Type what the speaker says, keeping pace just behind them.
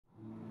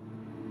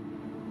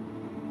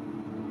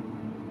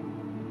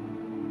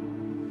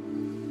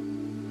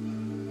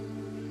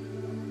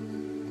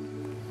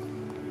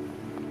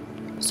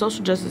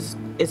Social justice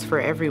is for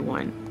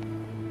everyone.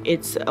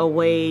 It's a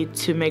way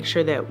to make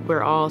sure that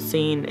we're all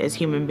seen as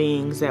human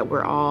beings, that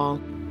we're all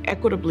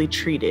equitably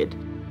treated.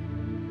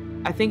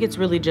 I think it's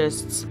really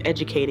just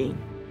educating.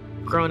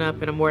 Growing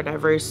up in a more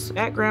diverse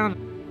background,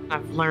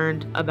 I've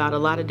learned about a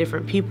lot of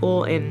different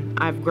people, and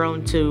I've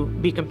grown to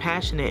be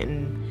compassionate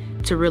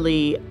and to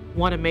really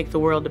want to make the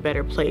world a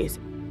better place.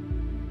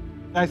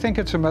 I think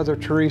it's a Mother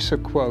Teresa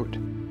quote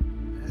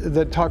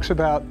that talks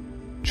about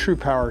true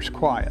power is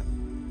quiet.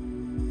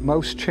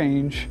 Most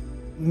change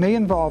may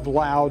involve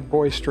loud,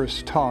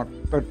 boisterous talk,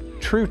 but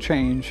true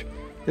change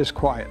is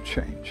quiet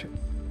change.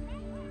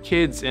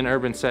 Kids in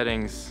urban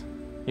settings,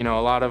 a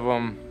lot of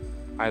them,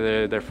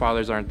 either their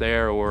fathers aren't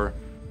there or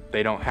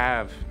they don't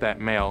have that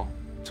male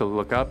to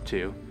look up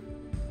to.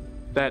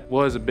 That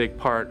was a big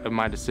part of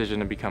my decision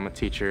to become a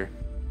teacher,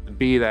 to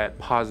be that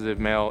positive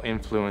male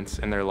influence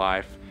in their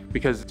life,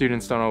 because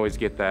students don't always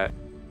get that,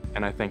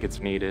 and I think it's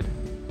needed.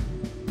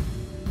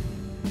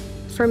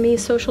 For me,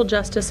 social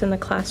justice in the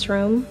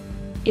classroom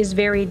is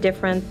very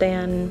different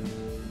than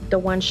the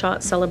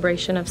one-shot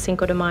celebration of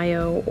Cinco de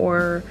Mayo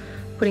or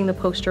putting the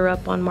poster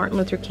up on Martin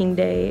Luther King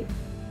Day.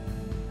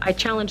 I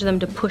challenge them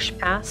to push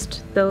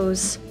past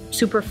those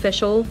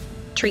superficial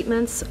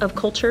treatments of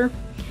culture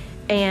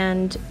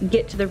and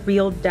get to the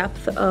real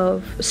depth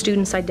of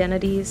students'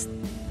 identities.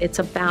 It's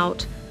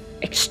about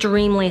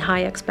extremely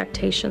high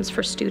expectations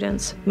for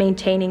students,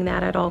 maintaining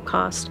that at all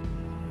costs.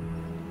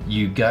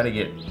 You got to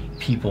get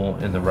people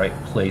in the right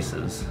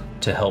places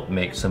to help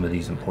make some of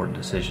these important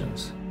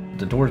decisions.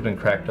 The door's been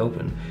cracked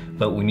open,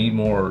 but we need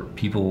more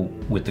people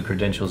with the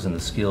credentials and the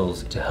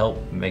skills to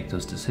help make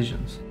those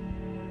decisions.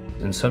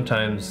 And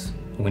sometimes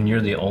when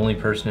you're the only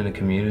person in a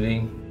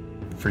community,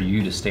 for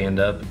you to stand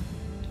up,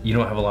 you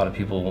don't have a lot of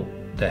people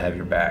that have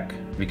your back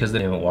because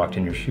they haven't walked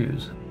in your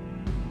shoes.